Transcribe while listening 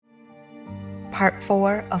Part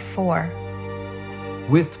 4 of 4.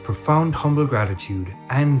 With profound humble gratitude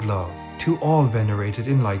and love to all venerated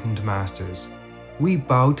enlightened masters, we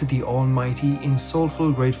bow to the Almighty in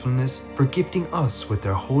soulful gratefulness for gifting us with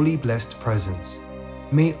their holy blessed presence.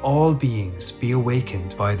 May all beings be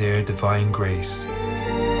awakened by their divine grace.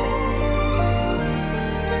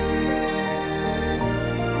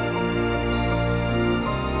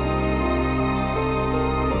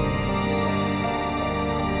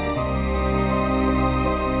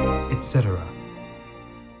 Etc.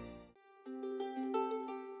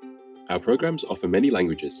 Our programs offer many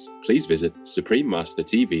languages. Please visit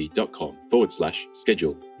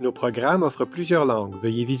suprememastertv.com/schedule. Nos programas offrent plusieurs langues.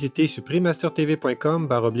 Veuillez visiter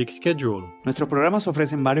suprememastertv.com/schedule. Nuestros programas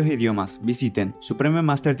ofrecen varios idiomas. Visiten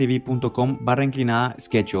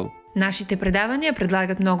suprememastertv.com/schedule. Нашите предавания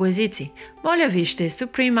предлагат много езици. Моля вижте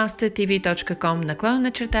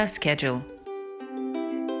suprememastertv.com/schedule.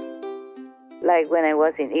 Like when I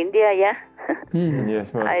was in India,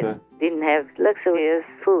 Yes, Master. I didn't have luxurious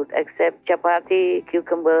food except chapati,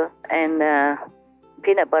 cucumber, and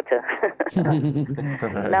peanut butter.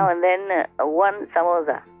 Now and then one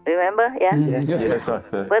samosa. Remember? Yeah? Yes,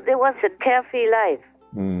 Master. But it was a carefree life.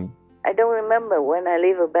 I don't remember when I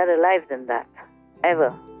live a better life than that.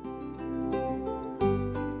 Ever.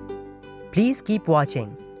 Please keep watching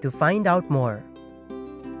to find out more.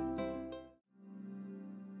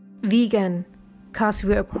 Vegan, 'cause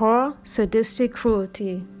we abhor sadistic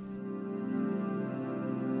cruelty.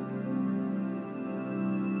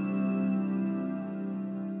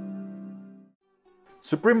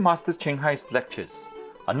 Supreme Master Ching Hai's lectures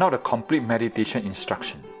are not a complete meditation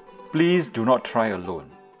instruction. Please do not try alone.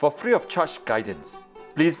 For free of charge guidance,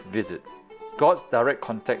 please visit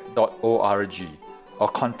godsdirectcontact.org or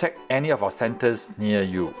contact any of our centers near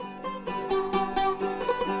you.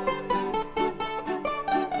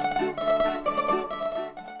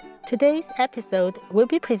 Today's episode will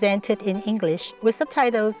be presented in English with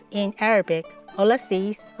subtitles in Arabic,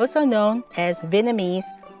 Aulacese, also known as Vietnamese,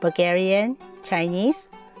 Bulgarian, Chinese,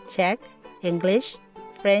 Czech, English,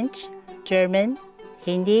 French, German,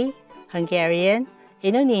 Hindi, Hungarian,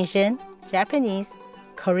 Indonesian, Japanese,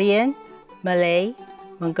 Korean, Malay,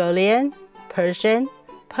 Mongolian, Persian,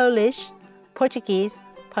 Polish, Portuguese,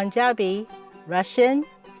 Punjabi, Russian,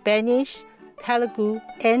 Spanish, Telugu,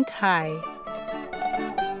 and Thai.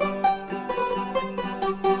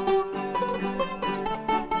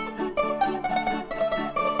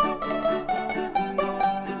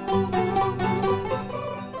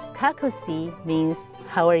 Kako si means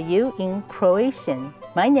how are you in Croatian.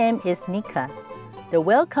 My name is Nika. The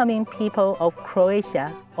welcoming people of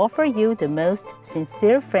Croatia offer you the most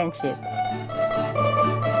sincere friendship.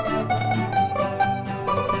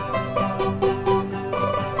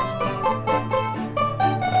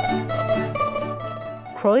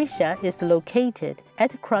 Croatia is located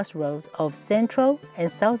at the crossroads of Central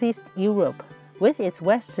and Southeast Europe, with its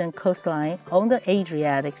western coastline on the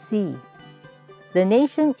Adriatic Sea. The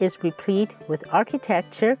nation is replete with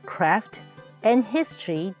architecture, craft, and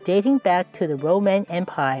history dating back to the Roman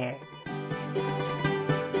Empire.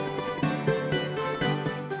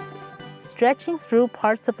 Stretching through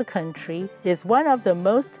parts of the country is one of the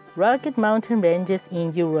most rugged mountain ranges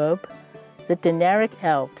in Europe, the Dinaric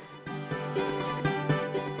Alps.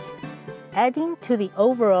 Adding to the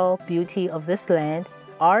overall beauty of this land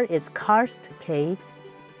are its karst caves,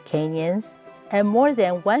 canyons, and more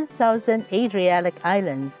than 1,000 Adriatic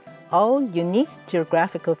islands, all unique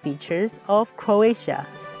geographical features of Croatia.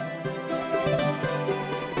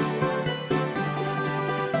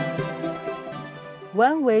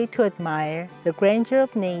 One way to admire the grandeur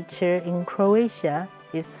of nature in Croatia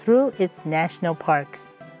is through its national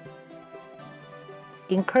parks.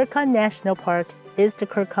 In Krka National Park is the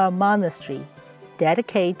Krka Monastery,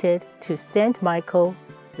 dedicated to Saint Michael,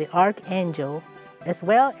 the Archangel, as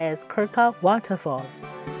well as Krka waterfalls.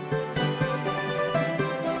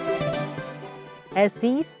 As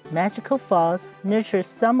these magical falls nurture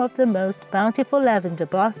some of the most bountiful lavender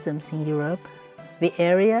blossoms in Europe, the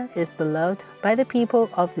area is beloved by the people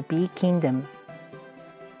of the Bee Kingdom.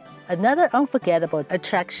 Another unforgettable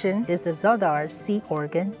attraction is the Zadar Sea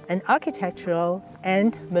Organ, an architectural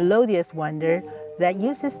and melodious wonder that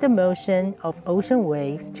uses the motion of ocean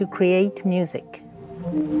waves to create music.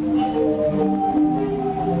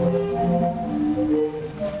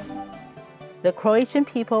 The Croatian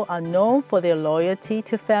people are known for their loyalty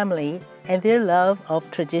to family and their love of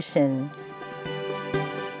tradition.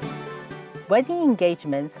 Wedding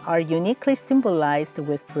engagements are uniquely symbolized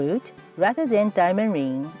with fruit rather than diamond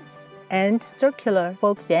rings, and circular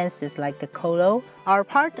folk dances like the kolo are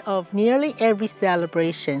part of nearly every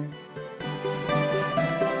celebration.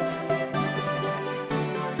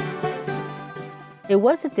 It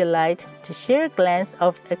was a delight to share a glance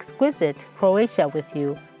of exquisite Croatia with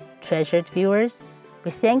you. Treasured viewers,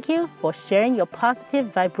 we thank you for sharing your positive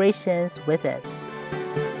vibrations with us.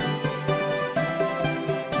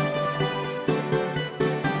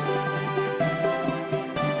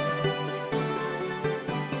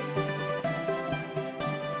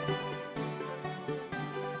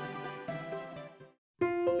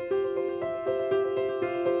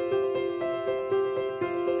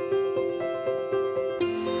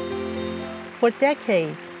 For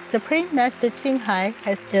decades, Supreme Master Ching Hai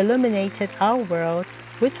has illuminated our world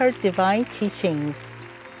with her divine teachings.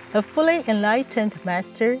 A fully enlightened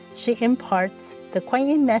master, she imparts the Kuan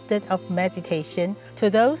Yin method of meditation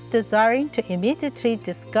to those desiring to immediately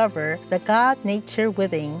discover the God nature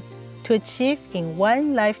within, to achieve in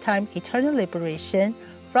one lifetime eternal liberation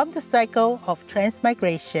from the cycle of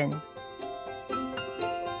transmigration.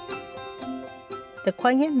 The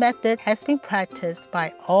Kuan Yin method has been practiced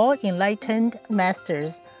by all enlightened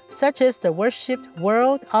masters, such as the worshipped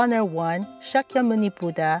World Honor One Shakyamuni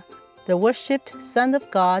Buddha, the worshipped Son of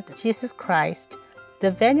God Jesus Christ,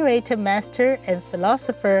 the venerated Master and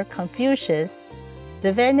Philosopher Confucius,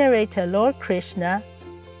 the venerated Lord Krishna,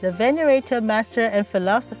 the venerated Master and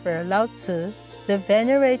Philosopher Lao Tzu, the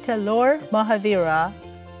venerated Lord Mahavira,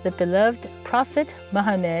 the beloved Prophet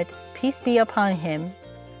Muhammad, peace be upon him,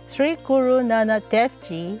 Sri Guru Nanak Dev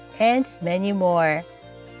Ji, and many more.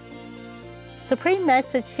 Supreme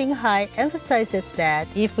Master Ching Hai emphasizes that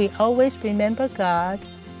if we always remember God,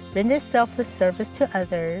 render selfless service to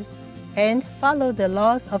others, and follow the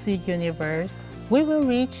laws of the universe, we will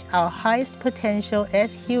reach our highest potential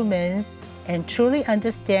as humans and truly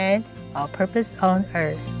understand our purpose on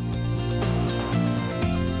earth.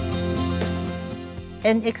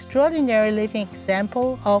 An extraordinary living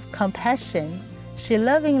example of compassion, she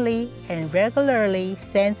lovingly and regularly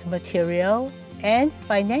sends material and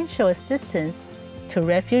financial assistance to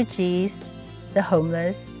refugees, the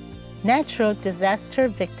homeless, natural disaster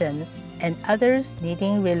victims, and others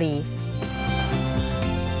needing relief.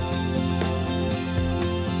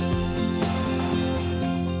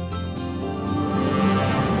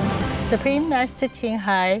 Supreme Master Ching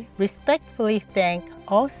Hai respectfully thank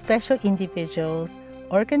all special individuals,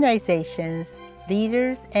 organizations,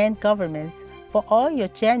 leaders, and governments for all your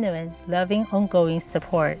genuine, loving, ongoing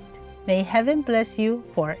support. May heaven bless you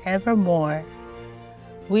forevermore.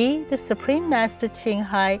 We, the Supreme Master Ching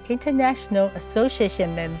Hai International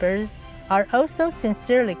Association members, are also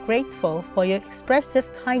sincerely grateful for your expressive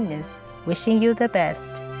kindness, wishing you the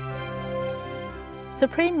best.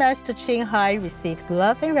 Supreme Master Ching Hai receives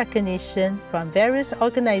love and recognition from various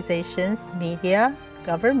organizations, media,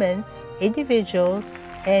 governments, individuals,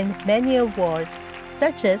 and many awards,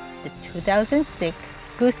 such as the 2006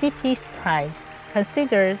 Gusi Peace Prize,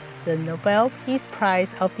 considered the Nobel Peace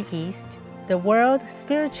Prize of the East, the World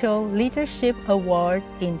Spiritual Leadership Award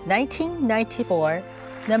in 1994,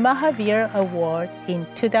 the Mahavir Award in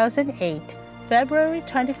 2008, February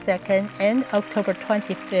 22nd and October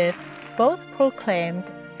 25th, both proclaimed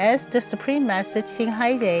as the Supreme Master Ching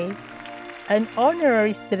Hai Day, an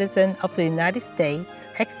honorary citizen of the United States,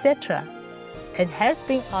 etc., and has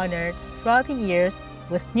been honored throughout the years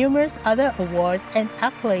with numerous other awards and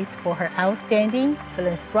accolades for her outstanding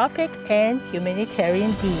philanthropic and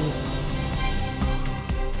humanitarian deeds.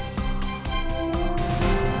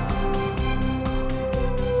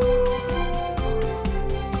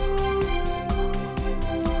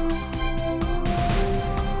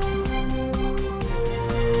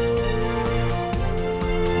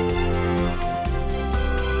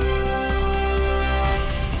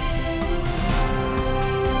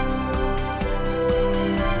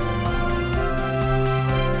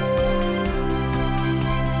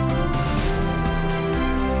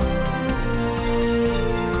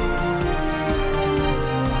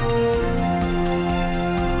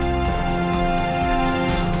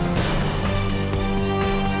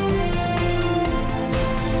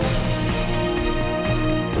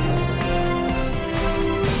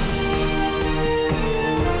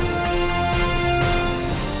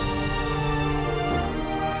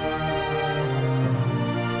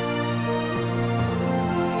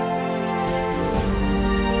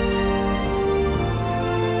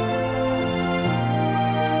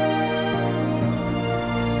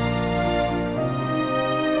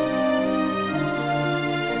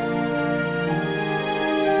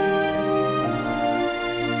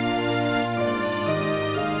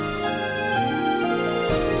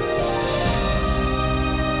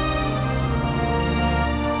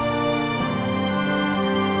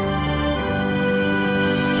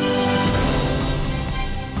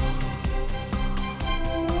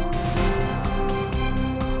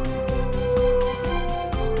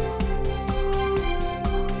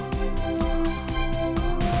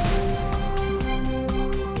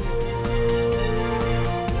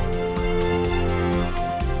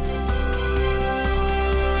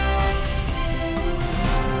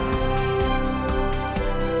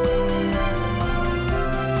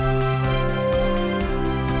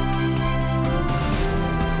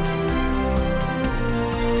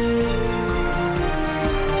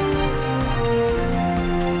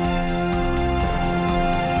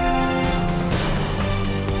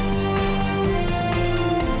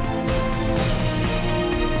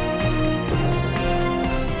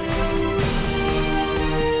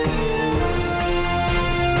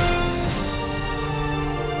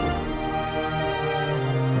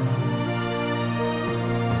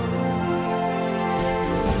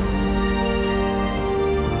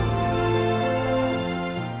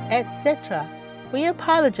 etc. We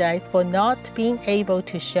apologize for not being able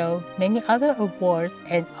to show many other awards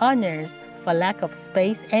and honors for lack of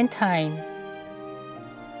space and time.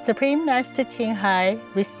 Supreme Master Ching Hai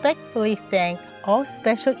respectfully thank all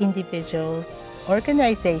special individuals,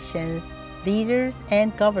 organizations, leaders,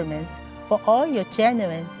 and governments for all your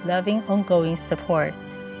genuine, loving, ongoing support.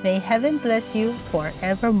 May heaven bless you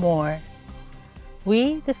forevermore.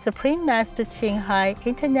 We, the Supreme Master Ching Hai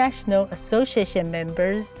International Association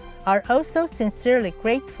members, are also sincerely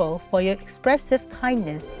grateful for your expressive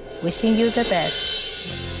kindness, wishing you the best.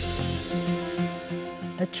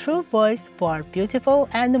 A true voice for our beautiful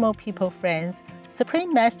animal people friends,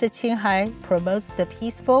 Supreme Master Ching Hai promotes the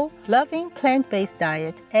peaceful, loving plant-based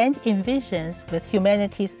diet and envisions with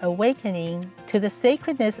humanity's awakening to the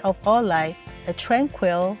sacredness of all life, a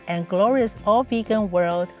tranquil and glorious all-vegan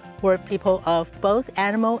world where people of both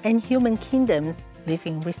animal and human kingdoms live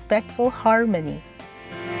in respectful harmony.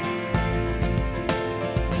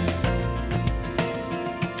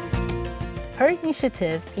 Her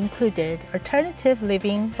initiatives included alternative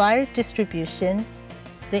living via distribution,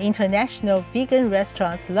 the International Vegan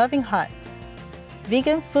Restaurants Loving Heart,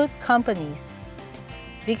 vegan food companies,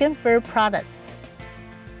 vegan fur products,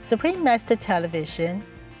 Supreme Master Television,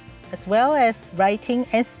 as well as writing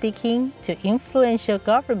and speaking to influential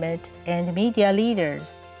government and media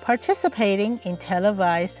leaders, participating in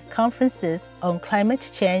televised conferences on climate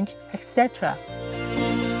change, etc.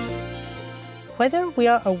 Whether we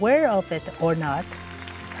are aware of it or not,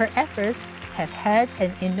 her efforts have had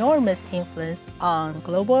an enormous influence on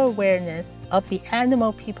global awareness of the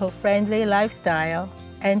animal people-friendly lifestyle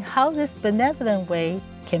and how this benevolent way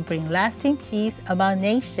can bring lasting peace among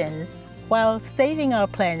nations while saving our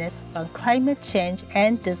planet from climate change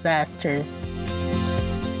and disasters.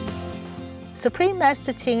 Supreme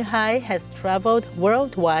Master Ching Hai has traveled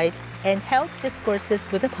worldwide and held discourses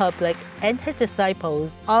with the public and her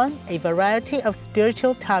disciples on a variety of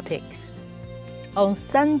spiritual topics. On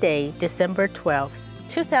Sunday, December 12,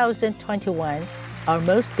 2021, our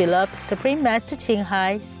most beloved Supreme Master Ching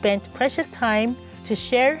Hai spent precious time to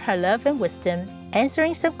share her love and wisdom,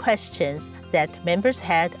 answering some questions that members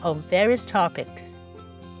had on various topics.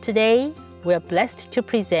 Today, we are blessed to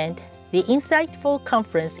present the insightful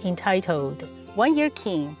conference entitled One Year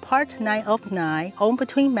King, Part 9 of 9 on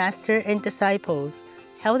Between Master and Disciples,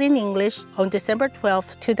 held in English on December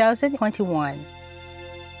 12, 2021.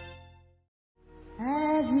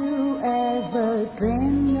 Have you ever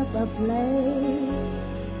dreamed of a place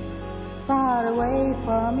far away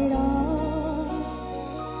from it all,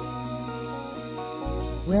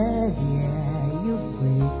 where the air you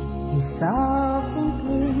breathe is soft and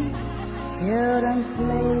clean, children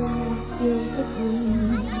play fields of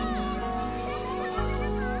green,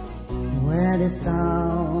 where the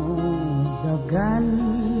sounds of guns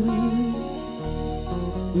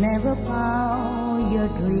never pound your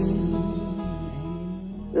dreams?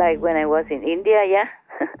 Like when I was in India, yeah?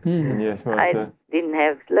 Yes, Master. I didn't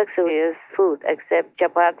have luxurious food except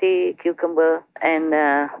chapati, cucumber, and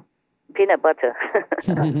peanut butter.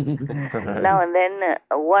 Now and then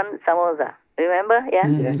one samosa. Remember? Yeah?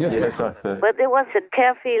 Yes, Master. But it was a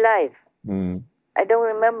carefree life. I don't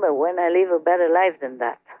remember when I live a better life than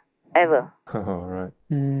that, ever. Oh, right.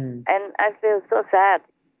 And I feel so sad.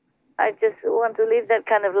 I just want to live that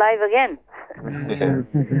kind of life again.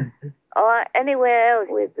 Or anywhere else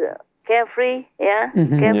with carefree, yeah?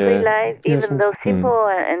 Carefree life, even though simple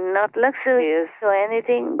and not luxurious or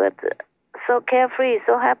anything, but so carefree,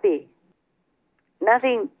 so happy.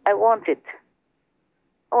 Nothing I wanted.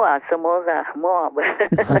 Oh, samosa, more. But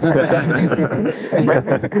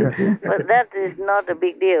that is not a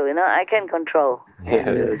big deal, you know, I can control.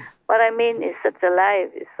 Yes. What I mean is such a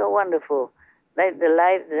life, it's so wonderful. Like the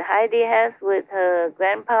life that Heidi has with her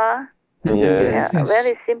grandpa. Yes. Yeah,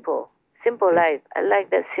 very simple life. I like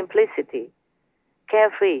that simplicity,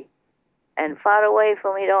 carefree, and far away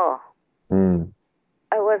from it all.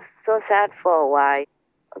 I was so sad for a while,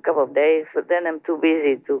 a couple of days, but then I'm too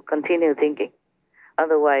busy to continue thinking.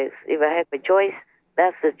 Otherwise, if I have a choice,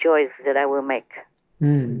 that's the choice that I will make.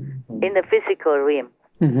 In the physical realm.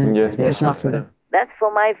 Yes, Master. That's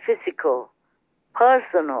for my physical,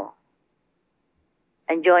 personal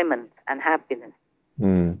enjoyment and happiness.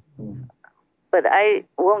 But I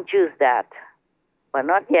won't choose that. But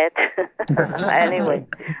not yet. Anyway,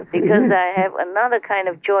 because I have another kind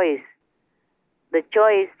of choice. The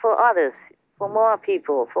choice for others, for more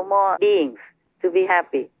people, for more beings to be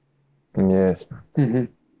happy. Yes.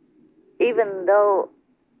 Even though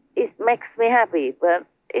it makes me happy, but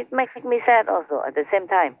it makes me sad also at the same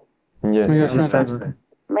time. Yes, Master.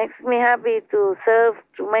 makes me happy to serve,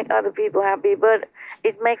 to make other people happy, but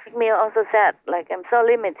it makes me also sad. Like I'm so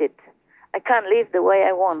limited. I can't live the way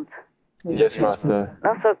I want. Yes, Master.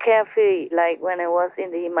 Not so carefree like when I was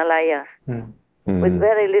in the Himalayas with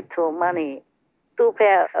very little money, 2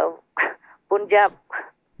 pairs of Punjab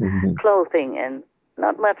clothing and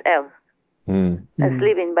not much else. A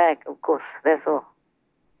sleeping bag, of course, that's all.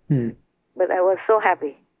 But I was so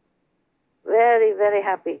happy. Very, very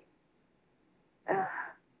happy.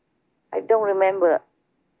 I don't remember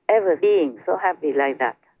ever being so happy like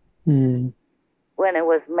that. When I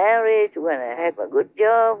was married, when I had a good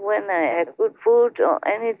job, when I had good food or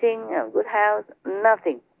anything, a good house,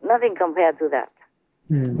 nothing compared to that.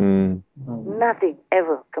 Nothing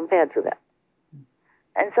ever compared to that.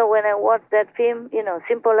 And so when I watched that film,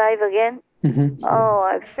 Simple Life again,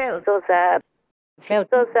 I felt so sad. Felt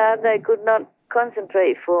so sad I could not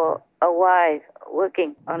concentrate for a while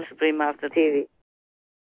working on Supreme Master TV.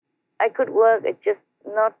 I could work, just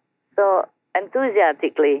not so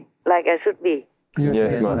enthusiastically like I should be.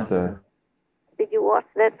 Yes, Master. Did you watch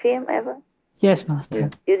that film ever? Yes, Master.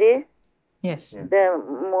 You did? Yes. The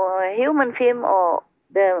more human film or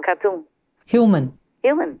the cartoon? Human.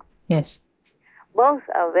 Human? Yes. Both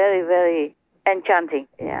are very, very enchanting,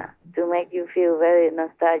 to make you feel very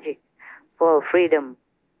nostalgic for freedom,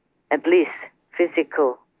 at least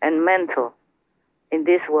physical and mental, in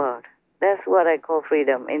this world. That's what I call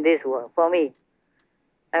freedom in this world, for me.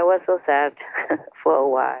 I was so sad for a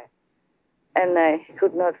while, and I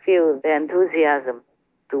could not feel the enthusiasm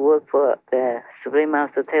to work for the Supreme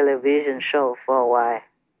Master television show for a while,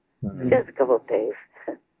 just a couple of days.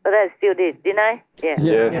 But I still did, didn't I? Yeah.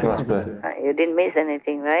 Yes, Master. You didn't miss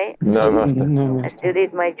anything, right? No, Master. I still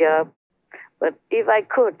did my job. But if I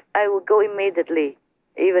could, I would go immediately,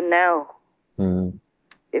 even now.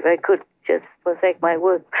 If I could just forsake my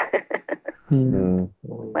work,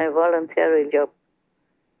 my voluntary job,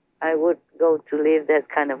 I would go to live that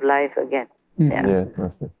kind of life again. Yes,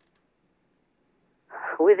 Master.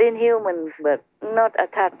 Within humans, but not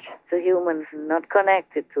attached to humans, not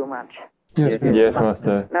connected too much. Yes,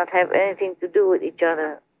 Master. Not have anything to do with each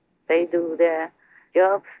other. They do their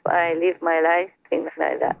jobs, I live my life, things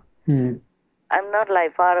like that. I'm not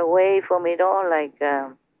like far away from it all, like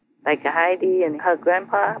Heidi and her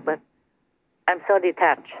grandpa, but I'm so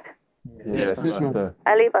detached. Yes, Master.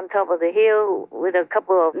 I live on top of the hill with a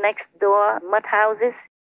couple of next door mud houses.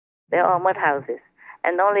 They're all mud houses,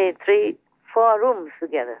 and only 3-4 rooms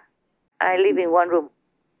together. I live in one room.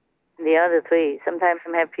 The other 3, sometimes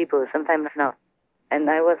I have people, sometimes not. And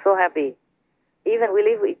I was so happy. Even we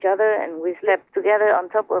live with each other and we slept together on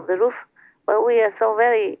top of the roof, but we are so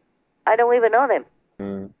very, I don't even know them.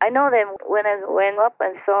 I know them when I went up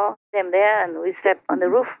and saw them there and we slept on the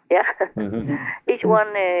roof, Each one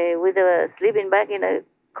with a sleeping bag in a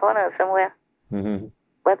corner somewhere.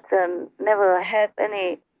 But never had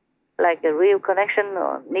any, like a real connection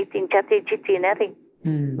or knitting, chatty, chitty, nothing.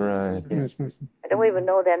 Right. I don't even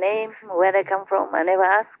know their names, where they come from. I never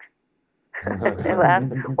ask. Never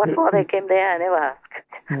ask. What for they came there, I never ask.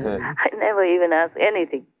 I never even ask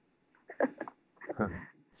anything.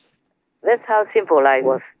 That's how simple life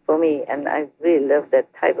was for me, and I really love that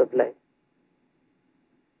type of life.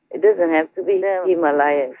 It doesn't have to be the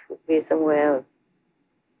Himalayas, it could be somewhere else.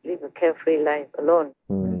 Live a carefree life alone.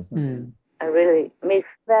 I really miss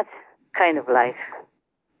that kind of life,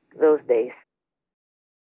 those days.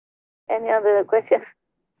 Any other questions?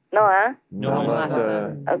 No, huh? No,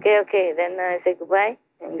 Master. Okay, then I say goodbye,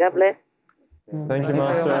 and God bless. Thank you,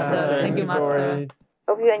 Master. Thank you, Master.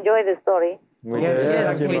 Hope you enjoy the story.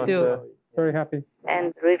 Yes, we do. Very happy.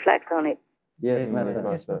 And reflect on it. Yes,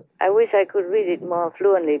 Master. I wish I could read it more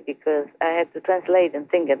fluently because I had to translate and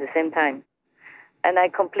think at the same time. And I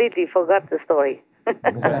completely forgot the story.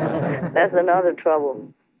 That's another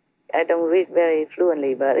trouble. I don't read very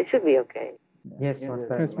fluently, but it should be okay. Yes,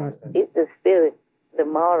 Master. Yes, Master. It's the spirit, the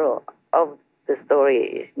moral of the story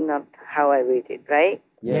is not how I read it, right?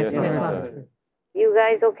 Yes, Master. You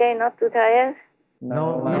guys okay? Not too tired?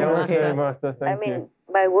 No, No, okay, Master. I Thank mean, you.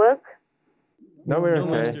 by work? No, we're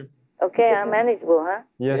okay. Okay, I'm manageable, huh?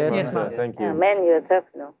 Yes, Master. Thank you. Man, you're tough,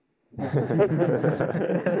 no?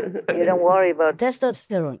 You don't worry about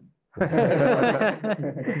Testosterone.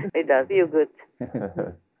 it. Does feel good.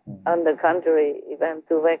 On the contrary, if I'm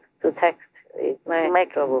too vexed to text, it might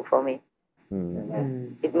make trouble for me.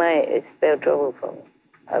 It might spell trouble for me.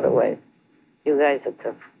 Otherwise, you guys are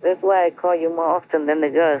tough. That's why I call you more often than the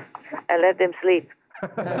girls. I let them sleep.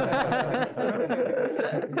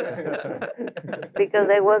 Because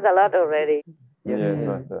they work a lot already. Yes,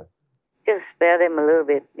 Master. Just spare them a little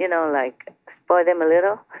bit, like spoil them a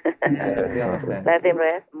little, Yes. let them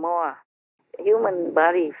rest more. Human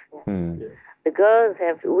bodies. Hmm. The girls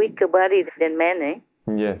have weaker bodies than men, eh?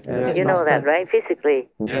 Yes. You know that, right? Physically.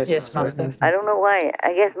 Yes, Master. I don't know why.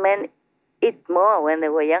 I guess men eat more when they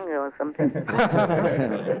were younger or something.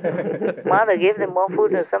 Mother gave them more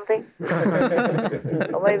food or something.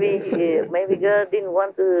 Or maybe girls didn't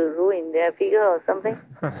want to ruin their figure or something.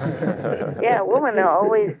 Yeah, women are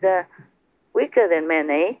always weaker than men,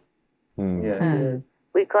 eh? Yes.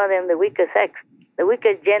 We call them the weaker sex, the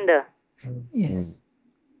weaker gender. Yes.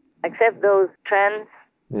 Except those trans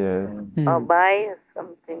Yes. or bi or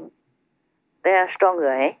something. They are stronger,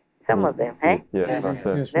 eh? Some of them, eh? Yes,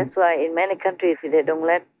 Master. That's why in many countries they don't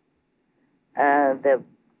let the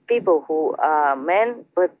people who are men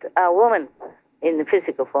but are women in the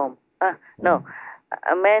physical form. No,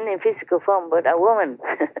 a man in physical form but a woman.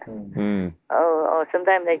 Or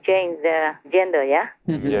sometimes they change their gender, yeah?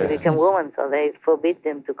 Yes. They become women, so they forbid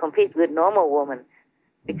them to compete with normal women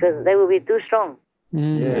because they will be too strong.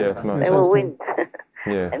 Yes, Master. They will win.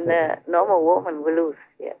 Yeah. And the normal woman will lose,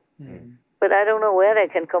 yeah. But I don't know where they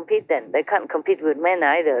can compete then. They can't compete with men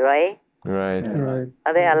either, right? Right.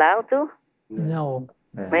 Are they allowed to? No.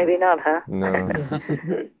 Maybe not, huh? No.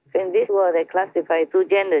 In this world, they classify two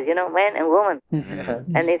genders, man and woman.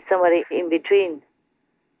 And if somebody in between,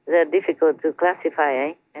 they're difficult to classify,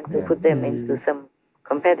 eh? And to put them into some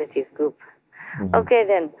competitive group. Okay,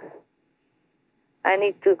 then. I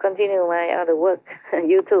need to continue my other work.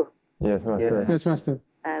 You too. Yes, Master. Yes, Master.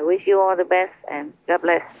 I wish you all the best and God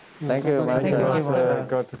bless. Thank you, Master. Thank you, Master.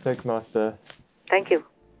 God protect, Master. Thank you.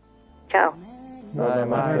 Ciao. Bye,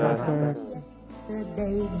 Master. The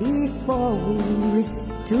day before we risk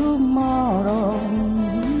tomorrow.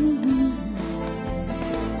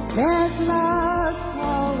 There's lost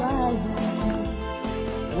horizon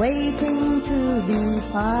waiting to be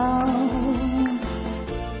found.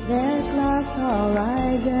 There's lost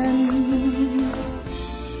horizon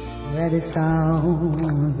where the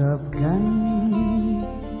sounds of guns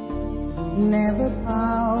never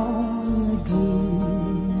found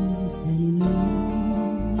dreams anymore.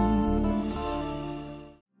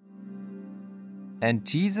 And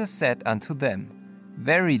Jesus said unto them,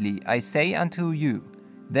 Verily I say unto you,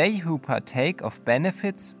 they who partake of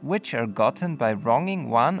benefits which are gotten by wronging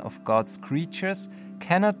one of God's creatures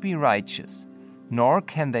cannot be righteous, nor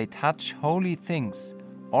can they touch holy things,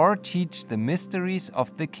 or teach the mysteries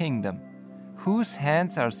of the kingdom, whose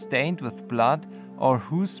hands are stained with blood, or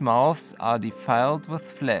whose mouths are defiled with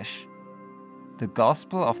flesh. The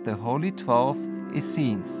Gospel of the Holy 12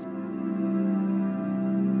 Essenes.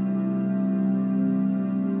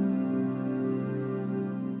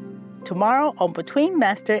 Tomorrow on Between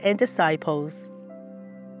Master and Disciples.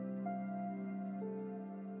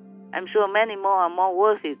 I'm sure many more are more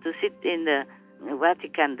worthy to sit in the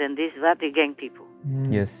Vatican than these Vatican people.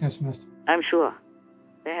 Yes. Yes, Master. I'm sure.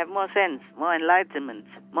 They have more sense, more enlightenment,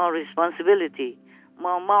 more responsibility,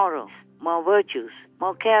 more morals, more virtues,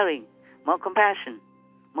 more caring, more compassion,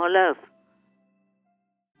 more love.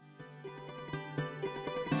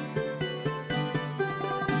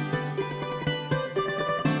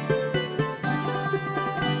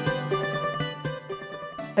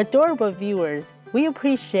 Adorable viewers, we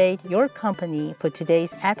appreciate your company for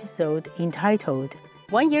today's episode entitled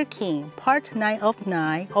One Year King, Part 9 of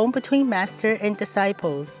 9 on Between Master and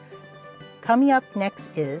Disciples. Coming up next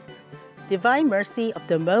is Divine Mercy of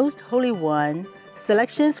the Most Holy One,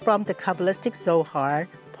 selections from the Kabbalistic Zohar,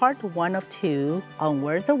 Part 1 of 2 on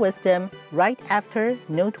Words of Wisdom, right after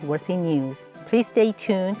Noteworthy News. Please stay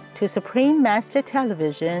tuned to Supreme Master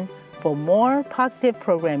Television for more positive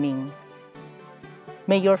programming.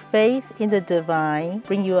 May your faith in the divine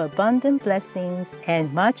bring you abundant blessings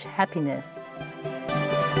and much happiness.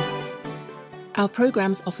 Our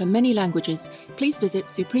programs offer many languages. Please visit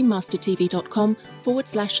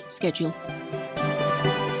suprememastertv.com/schedule.